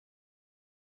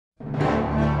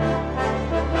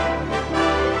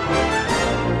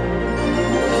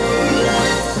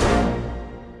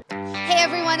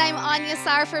Anya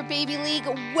Sarre for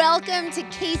BabyLeague. Welcome to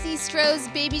KayCee Stroh's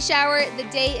baby shower. The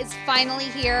day is finally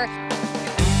here.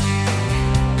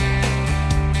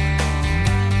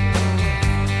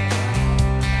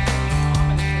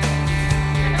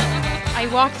 I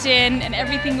walked in and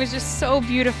everything was just so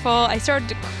beautiful. I started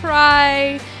to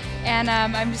cry, and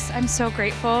I'm so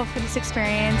grateful for this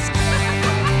experience.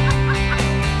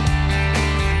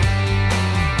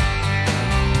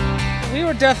 We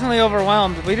were definitely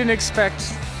overwhelmed. We didn't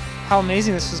expect how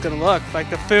amazing this was going to look. Like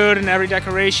the food and every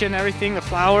decoration, everything, the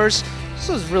flowers. This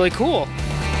was really cool.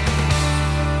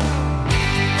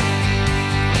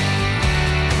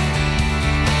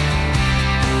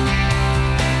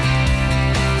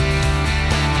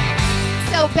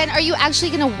 So, Ben, are you actually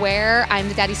going to wear I'm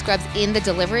the Daddy scrubs in the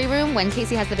delivery room when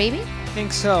KayCee has the baby? I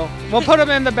think so. We'll put them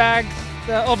in the bag,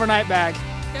 the overnight bag.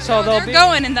 So they're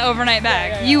going in the overnight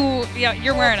bag. Yeah.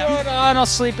 You're wearing them. I'll throw it on, I'll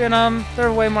sleep in them.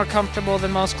 They're way more comfortable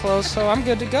than most clothes, so I'm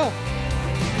good to go.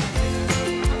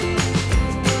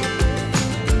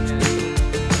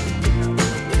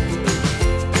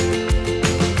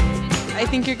 I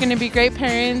think you're going to be great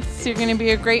parents. You're going to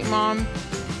be a great mom.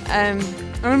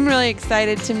 I'm really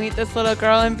excited to meet this little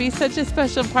girl and be such a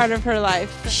special part of her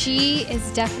life. She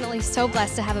is definitely so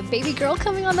blessed to have a baby girl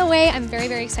coming on the way. I'm very,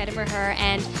 very excited for her,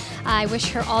 and I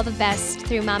wish her all the best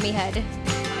through mommyhood.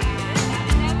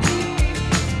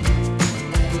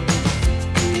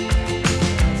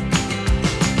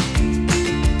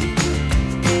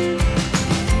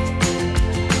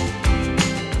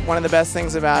 One of the best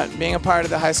things about being a part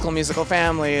of the High School Musical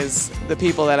family is the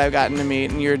people that I've gotten to meet,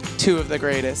 and you're two of the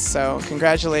greatest. So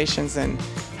congratulations and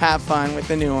have fun with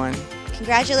the new one.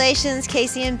 Congratulations,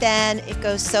 KayCee and Ben. It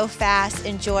goes so fast.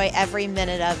 Enjoy every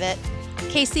minute of it.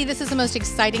 KayCee, this is the most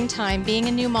exciting time. Being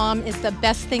a new mom is the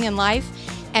best thing in life,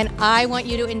 and I want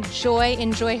you to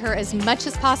enjoy her as much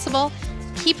as possible.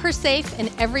 Keep her safe in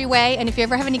every way, and if you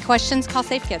ever have any questions, call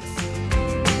Safe Kids.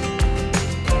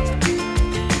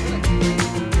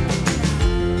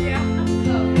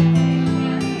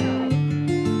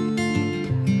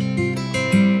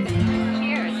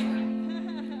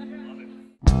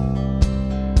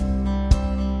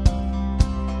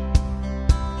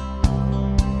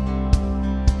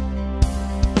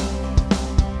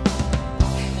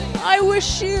 I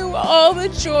wish you all the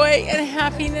joy and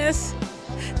happiness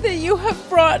that you have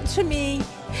brought to me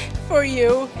for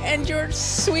you and your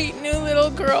sweet new little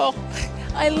girl.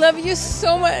 I love you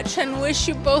so much and wish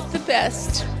you both the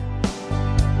best.